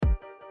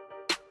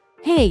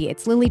Hey,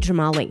 it's Lily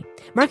Jamali.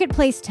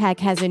 Marketplace Tech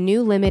has a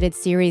new limited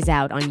series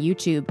out on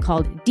YouTube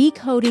called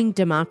Decoding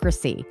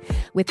Democracy.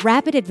 With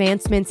rapid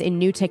advancements in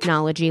new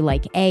technology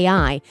like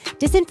AI,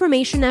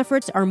 disinformation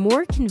efforts are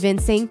more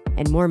convincing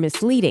and more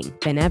misleading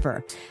than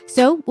ever.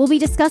 So we'll be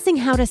discussing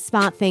how to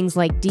spot things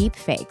like deep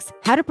fakes,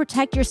 how to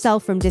protect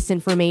yourself from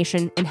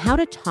disinformation, and how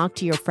to talk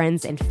to your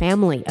friends and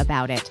family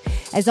about it.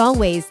 As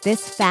always,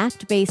 this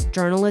fact-based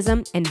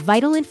journalism and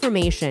vital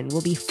information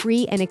will be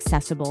free and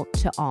accessible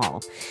to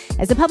all.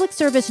 As a public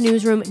service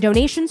newsroom,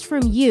 donations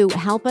from you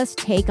help us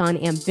take on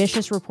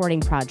ambitious reporting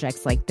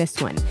projects like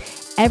this one.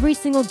 Every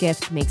single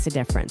gift makes a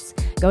difference.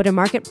 Go to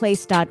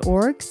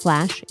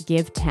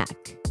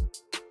marketplace.org/givetech.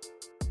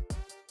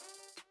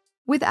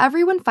 With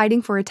everyone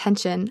fighting for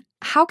attention,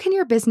 how can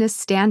your business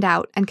stand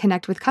out and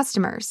connect with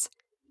customers?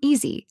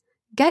 Easy.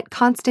 Get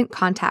Constant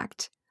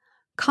Contact.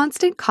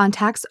 Constant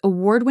Contact's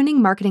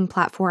award-winning marketing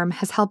platform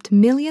has helped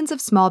millions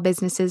of small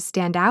businesses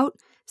stand out,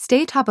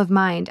 stay top of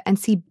mind, and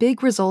see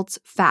big results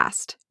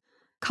fast.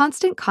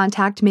 Constant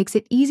Contact makes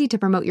it easy to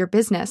promote your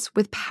business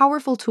with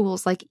powerful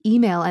tools like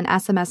email and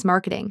SMS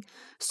marketing,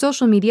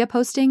 social media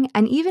posting,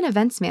 and even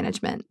events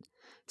management.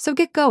 So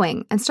get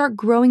going and start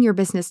growing your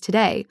business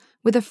today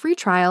with a free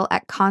trial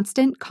at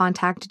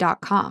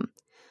ConstantContact.com.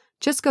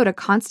 Just go to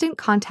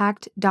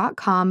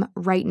ConstantContact.com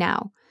right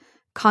now.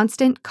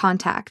 Constant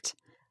Contact,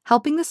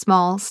 helping the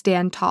small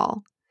stand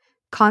tall.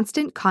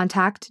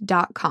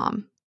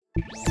 ConstantContact.com.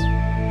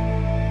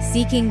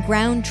 Seeking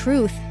ground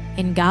truth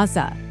in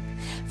Gaza.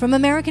 From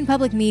American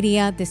Public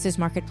Media, this is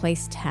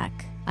Marketplace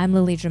Tech. I'm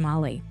Lily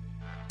Jamali.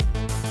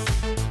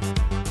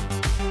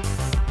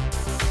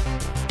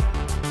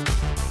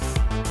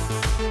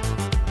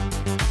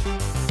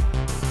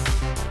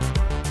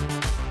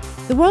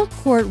 The World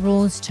Court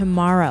rules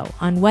tomorrow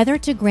on whether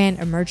to grant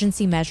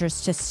emergency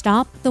measures to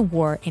stop the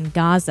war in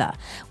Gaza,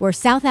 where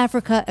South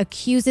Africa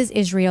accuses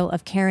Israel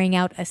of carrying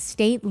out a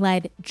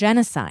state-led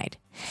genocide.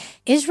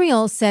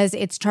 Israel says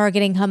it's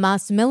targeting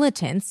Hamas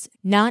militants,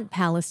 not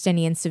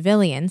Palestinian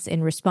civilians,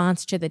 in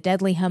response to the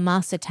deadly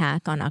Hamas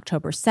attack on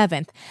October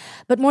 7th.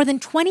 But more than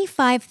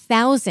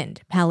 25,000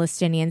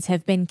 Palestinians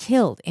have been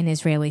killed in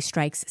Israeli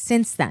strikes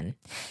since then.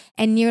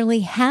 And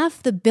nearly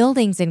half the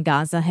buildings in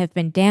Gaza have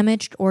been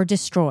damaged or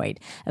destroyed,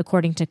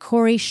 according to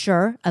Corey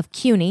Scher of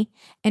CUNY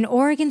and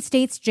Oregon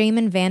State's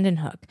Jamon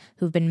Hoek,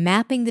 who've been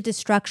mapping the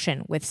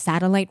destruction with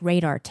satellite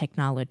radar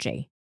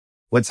technology.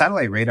 What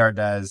satellite radar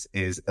does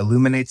is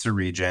illuminates a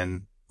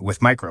region with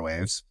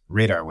microwaves,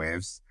 radar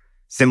waves,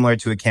 similar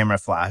to a camera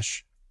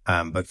flash,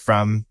 but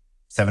from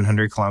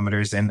 700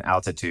 kilometers in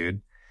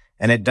altitude.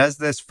 And it does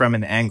this from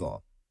an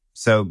angle.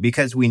 So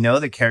because we know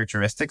the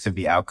characteristics of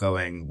the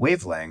outgoing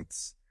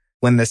wavelengths,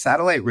 when the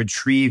satellite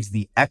retrieves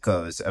the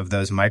echoes of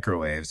those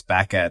microwaves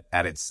back at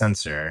its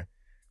sensor,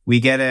 we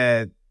get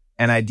an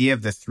idea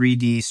of the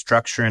 3D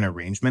structure and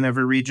arrangement of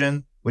a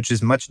region, which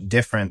is much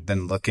different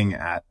than looking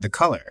at the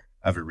color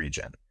of a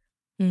region.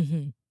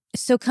 Mm-hmm.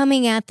 So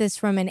coming at this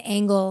from an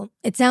angle,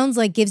 it sounds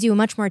like gives you a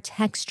much more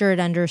textured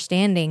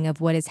understanding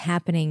of what is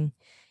happening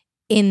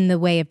in the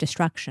way of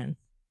destruction.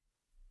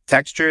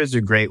 Texture is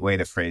a great way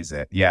to phrase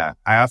it. Yeah,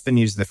 I often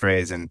use the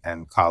phrase, and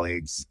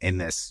colleagues in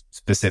this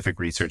specific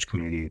research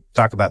community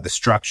talk about the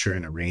structure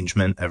and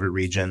arrangement of a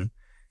region,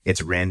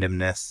 its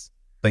randomness.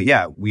 But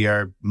yeah, we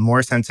are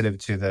more sensitive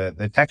to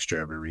the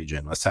texture of a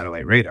region with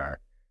satellite radar.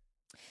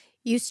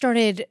 You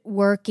started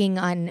working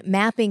on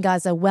mapping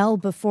Gaza well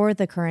before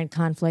the current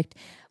conflict.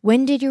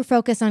 When did your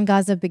focus on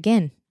Gaza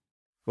begin?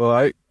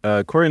 Well,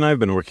 Corey and I have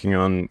been working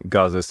on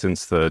Gaza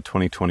since the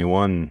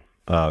 2021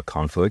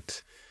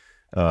 conflict.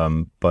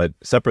 But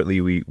separately,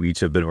 we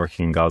each have been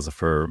working in Gaza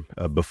for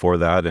before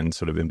that and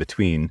sort of in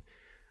between.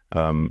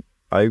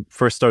 I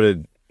first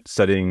started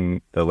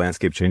studying the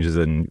landscape changes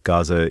in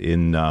Gaza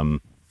in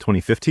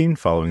 2015,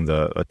 following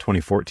the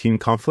 2014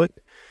 conflict.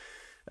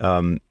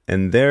 And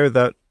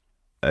there,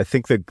 I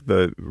think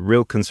the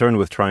real concern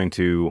with trying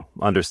to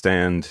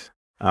understand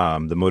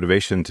the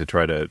motivation to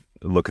try to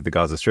look at the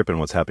Gaza Strip and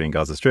what's happening in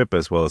Gaza Strip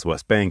as well as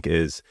West Bank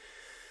is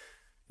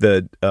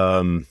the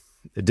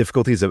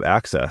difficulties of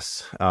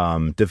access,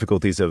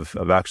 difficulties of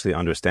actually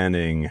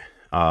understanding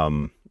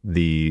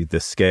the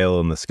scale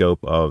and the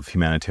scope of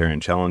humanitarian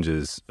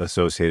challenges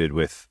associated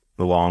with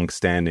the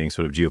long-standing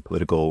sort of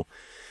geopolitical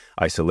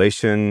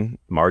isolation,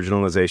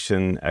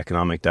 marginalization,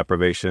 economic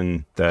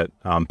deprivation that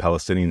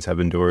Palestinians have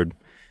endured.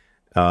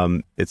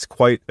 It's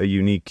quite a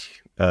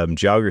unique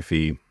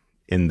geography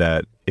in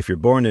that if you're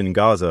born in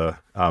Gaza,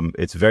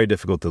 it's very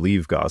difficult to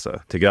leave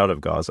Gaza, to get out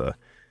of Gaza.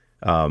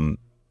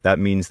 That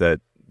means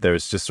that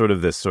there's just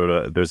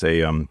there's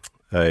a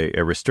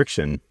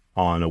restriction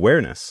on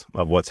awareness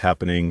of what's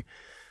happening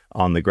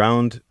on the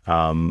ground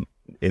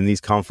in these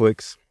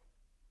conflicts.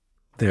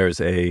 There's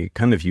a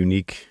kind of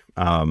unique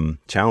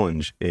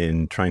challenge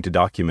in trying to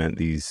document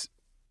this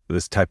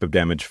type of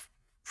damage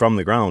from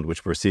the ground,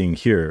 which we're seeing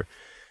here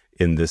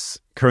in this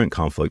current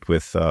conflict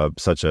with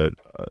such a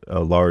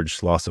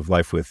large loss of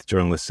life with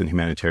journalists and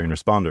humanitarian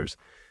responders.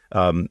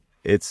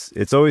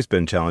 It's always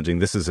been challenging.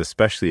 This is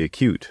especially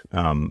acute,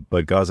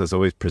 but Gaza has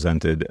always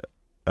presented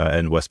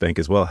and West Bank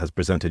as well, has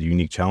presented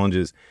unique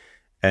challenges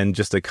and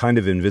just a kind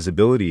of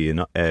invisibility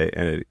and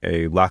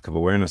a lack of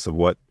awareness of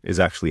what is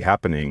actually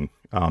happening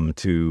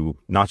to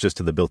not just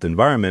to the built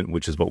environment,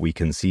 which is what we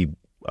can see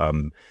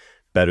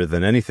better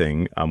than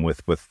anything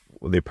with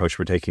the approach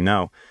we're taking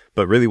now,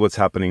 but really what's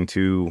happening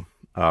to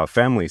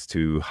families,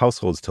 to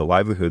households, to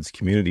livelihoods,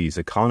 communities,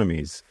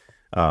 economies.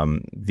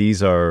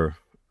 These are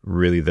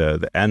really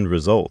the end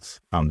results.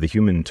 The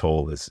human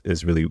toll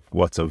is really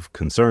what's of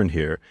concern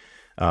here.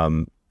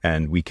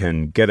 And we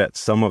can get at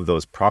some of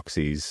those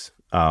proxies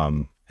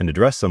and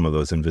address some of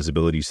those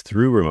invisibilities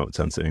through remote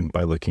sensing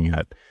by looking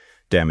at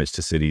damage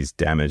to cities,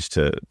 damage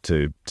to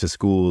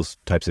schools,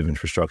 types of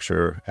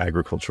infrastructure,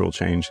 agricultural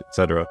change,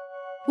 etc.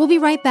 We'll be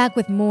right back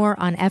with more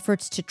on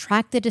efforts to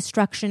track the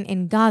destruction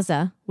in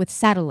Gaza with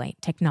satellite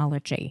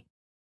technology.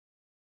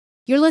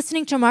 You're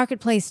listening to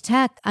Marketplace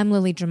Tech. I'm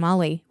Lily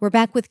Jamali. We're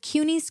back with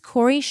CUNY's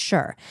Corey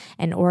Scher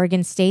and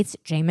Oregon State's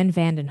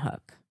Jamon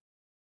Hoek.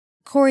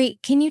 Corey,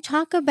 can you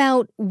talk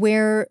about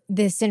where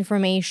this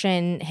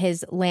information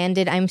has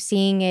landed? I'm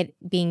seeing it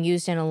being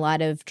used in a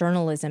lot of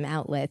journalism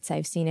outlets.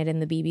 I've seen it in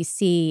the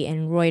BBC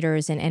and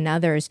Reuters and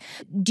others.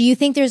 Do you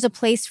think there's a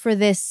place for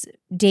this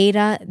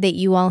data that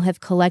you all have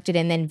collected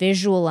and then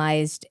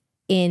visualized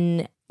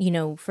in,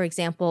 for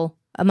example,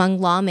 among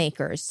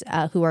lawmakers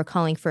who are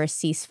calling for a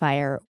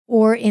ceasefire,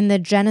 or in the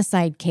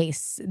genocide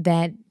case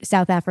that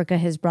South Africa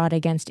has brought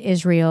against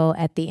Israel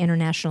at the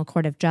International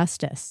Court of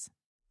Justice?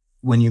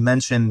 When you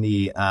mentioned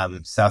the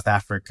South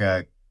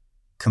Africa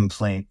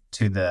complaint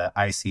to the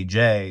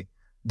ICJ,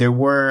 there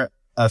were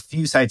a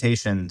few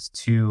citations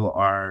to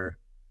our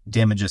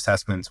damage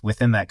assessments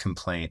within that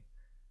complaint,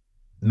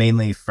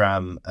 mainly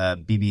from a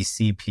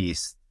BBC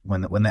piece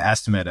when the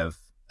estimate of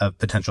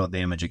potential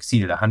damage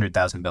exceeded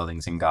 100,000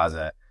 buildings in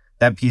Gaza.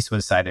 That piece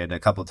was cited a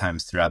couple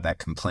times throughout that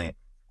complaint.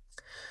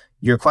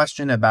 Your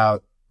question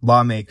about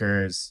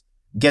lawmakers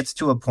gets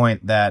to a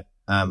point that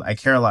I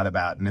care a lot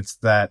about, and it's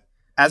that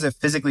as a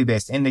physically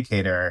based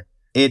indicator,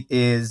 it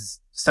is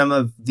some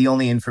of the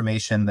only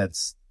information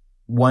that's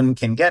one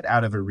can get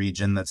out of a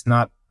region that's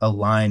not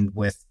aligned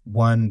with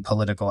one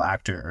political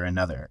actor or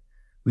another.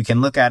 We can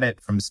look at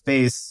it from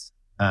space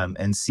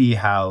and see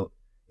how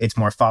its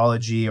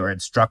morphology or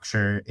its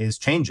structure is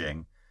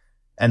changing.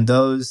 And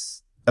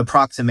those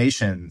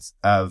approximations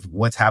of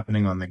what's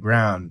happening on the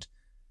ground,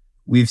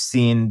 we've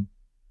seen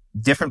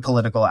different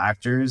political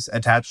actors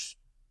attach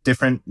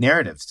different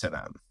narratives to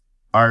them.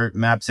 Our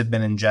maps have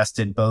been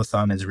ingested both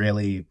on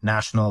Israeli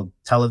national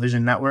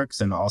television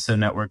networks and also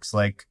networks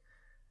like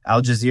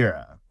Al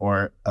Jazeera,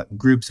 or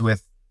groups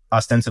with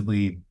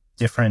ostensibly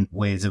different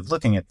ways of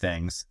looking at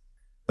things.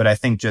 But I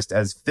think just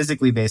as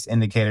physically based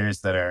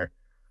indicators that are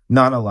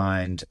not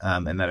aligned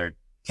and that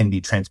can be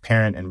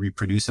transparent and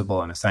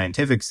reproducible in a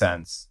scientific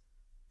sense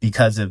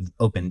because of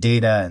open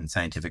data and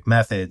scientific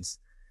methods,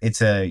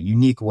 it's a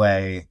unique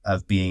way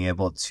of being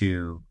able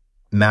to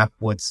map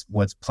what's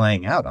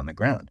playing out on the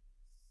ground.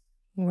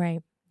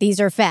 Right. These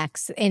are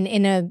facts.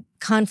 In a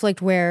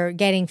conflict where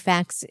getting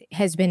facts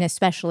has been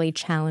especially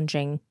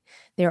challenging,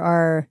 there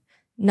are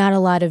not a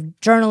lot of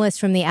journalists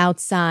from the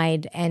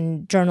outside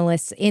and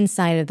journalists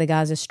inside of the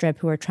Gaza Strip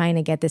who are trying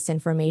to get this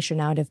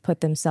information out have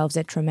put themselves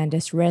at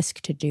tremendous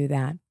risk to do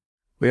that.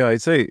 Well, yeah,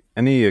 I'd say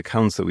any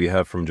accounts that we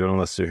have from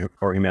journalists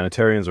or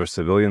humanitarians or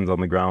civilians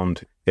on the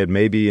ground, it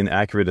may be an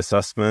accurate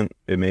assessment,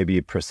 it may be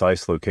a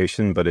precise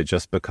location, but it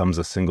just becomes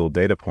a single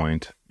data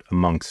point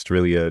amongst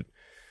really a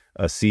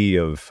sea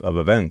of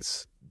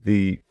events.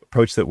 The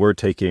approach that we're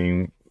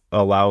taking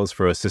allows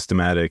for a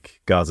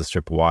systematic Gaza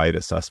Strip-wide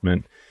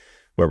assessment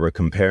where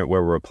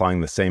we're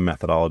applying the same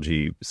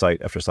methodology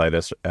site after site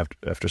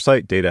after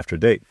site, date after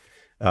date.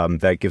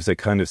 That gives a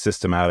kind of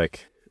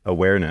systematic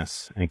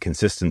awareness and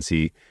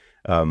consistency.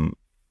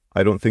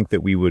 I don't think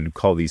that we would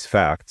call these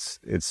facts.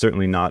 It's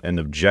certainly not an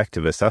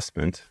objective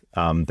assessment.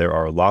 There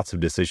are lots of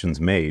decisions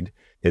made.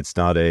 It's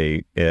not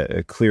a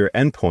clear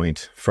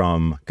endpoint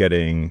from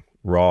getting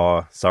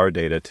raw SAR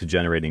data to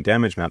generating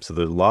damage maps. So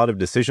there's a lot of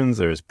decisions.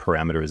 There's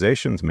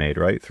parameterizations made,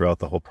 right, throughout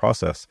the whole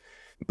process.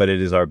 But it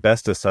is our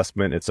best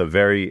assessment. It's a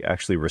very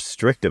actually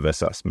restrictive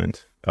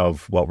assessment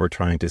of what we're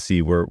trying to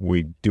see, where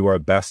we do our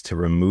best to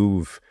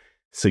remove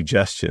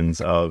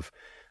suggestions of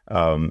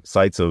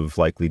sites of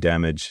likely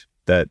damage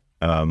that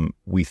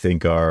we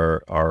think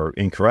are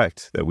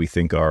incorrect, that we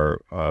think are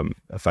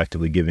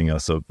effectively giving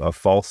us a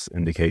false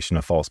indication,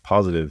 a false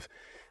positive,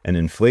 and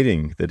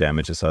inflating the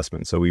damage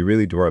assessment. So we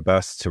really do our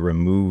best to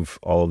remove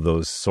all of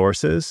those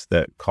sources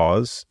that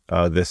cause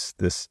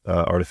this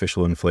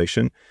artificial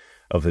inflation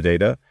of the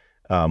data,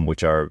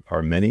 which are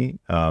many.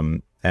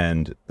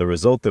 And the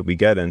result that we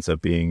get ends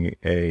up being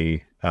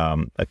a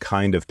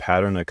kind of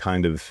pattern, a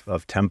kind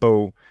of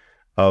tempo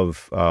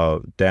of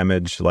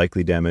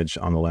likely damage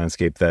on the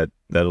landscape that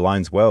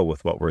aligns well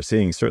with what we're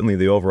seeing. Certainly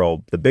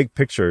the big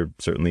picture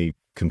certainly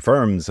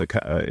confirms,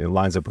 it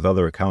lines up with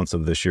other accounts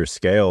of the sheer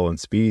scale and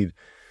speed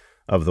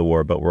of the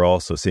war, but we're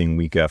also seeing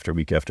week after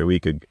week after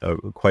week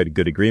quite a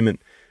good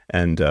agreement.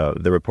 And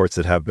the reports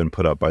that have been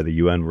put up by the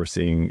UN, we're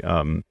seeing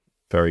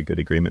very good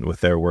agreement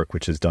with their work,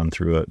 which is done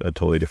through a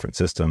totally different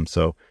system.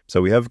 So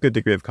we have a good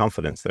degree of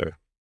confidence there.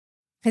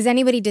 Has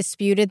anybody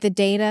disputed the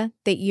data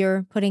that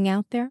you're putting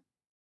out there?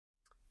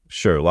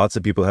 Sure. Lots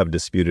of people have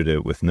disputed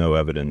it with no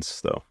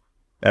evidence, though.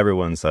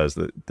 Everyone says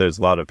that. There's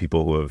a lot of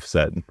people who have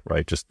said,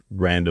 right, just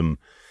random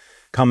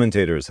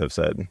commentators have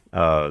said,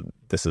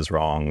 this is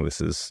wrong, this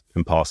is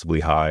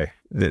impossibly high.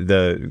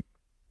 The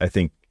I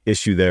think,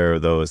 issue there,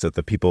 though, is that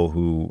the people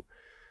who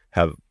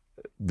have,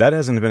 that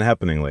hasn't been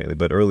happening lately,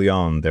 but early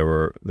on, there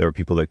were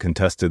people that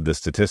contested the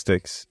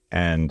statistics,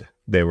 and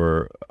they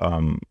were,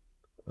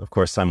 of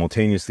course,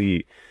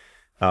 simultaneously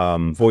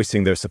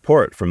voicing their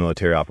support for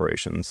military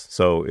operations.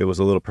 So it was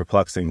a little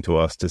perplexing to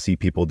us to see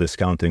people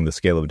discounting the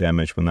scale of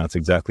damage when that's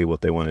exactly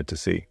what they wanted to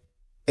see.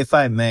 If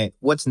I may,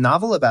 what's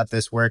novel about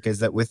this work is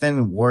that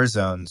within war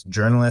zones,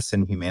 journalists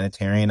and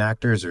humanitarian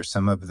actors are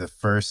some of the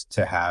first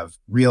to have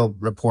real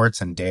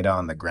reports and data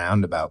on the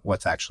ground about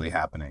what's actually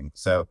happening.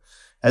 So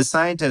as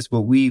scientists,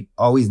 what we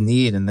always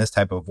need in this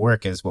type of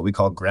work is what we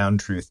call ground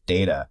truth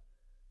data,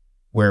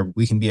 where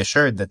we can be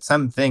assured that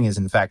something is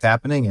in fact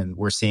happening and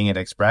we're seeing it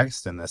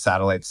expressed in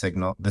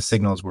the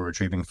signals we're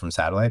retrieving from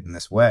satellite in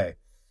this way.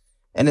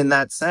 And in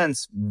that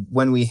sense,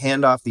 when we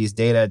hand off these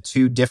data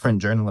to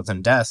different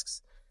journalism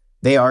desks,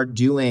 they are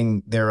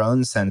doing their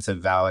own sense of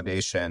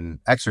validation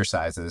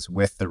exercises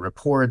with the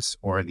reports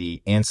or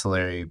the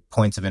ancillary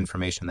points of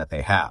information that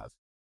they have.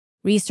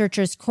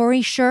 Researchers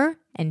Corey Scher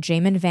and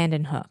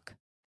Jamon Hoek.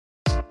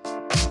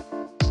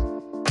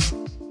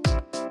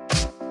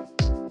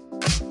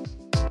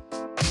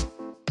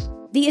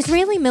 The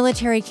Israeli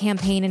military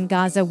campaign in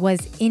Gaza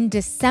was, in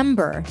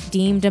December,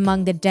 deemed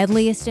among the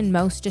deadliest and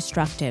most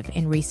destructive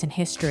in recent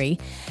history.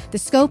 The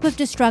scope of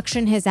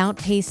destruction has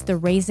outpaced the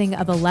razing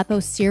of Aleppo,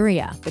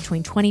 Syria,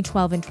 between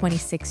 2012 and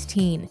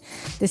 2016,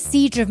 the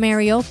siege of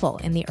Mariupol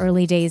in the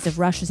early days of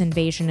Russia's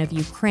invasion of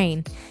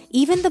Ukraine,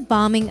 even the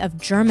bombing of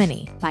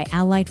Germany by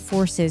Allied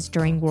forces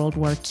during World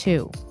War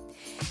II.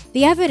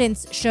 The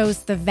evidence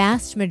shows the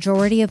vast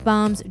majority of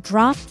bombs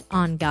dropped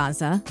on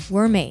Gaza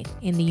were made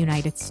in the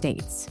United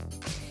States.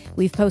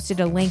 We've posted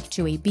a link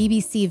to a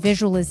BBC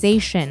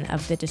visualization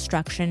of the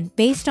destruction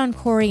based on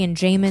Corey and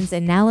Jamon's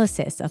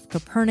analysis of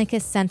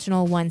Copernicus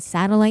Sentinel-1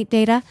 satellite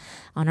data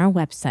on our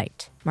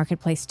website,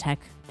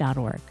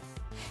 marketplacetech.org.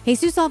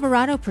 Jesus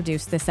Alvarado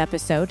produced this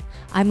episode.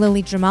 I'm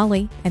Lily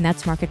Jamali, and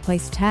that's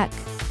Marketplace Tech.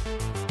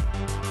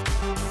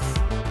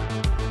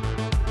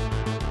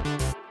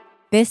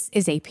 This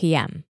is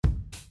APM.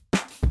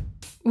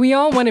 We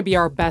all want to be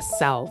our best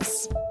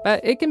selves,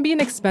 but it can be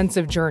an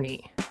expensive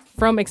journey.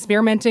 From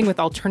experimenting with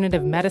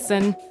alternative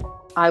medicine.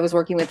 I was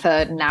working with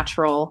a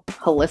natural,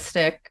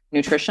 holistic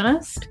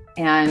nutritionist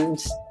and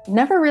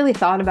never really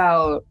thought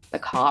about the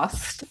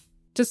cost.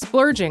 To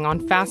splurging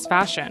on fast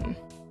fashion.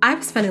 I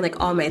was spending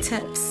all my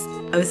tips.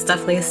 I was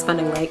definitely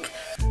spending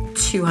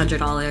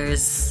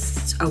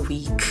 $200 a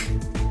week.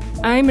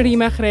 I'm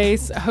Rima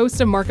Reis, host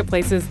of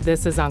Marketplace's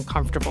This Is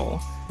Uncomfortable.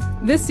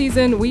 This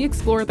season, we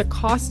explore the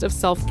cost of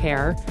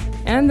self-care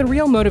and the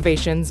real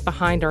motivations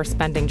behind our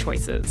spending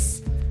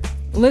choices.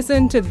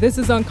 Listen to This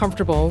Is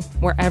Uncomfortable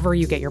wherever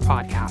you get your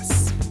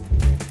podcasts.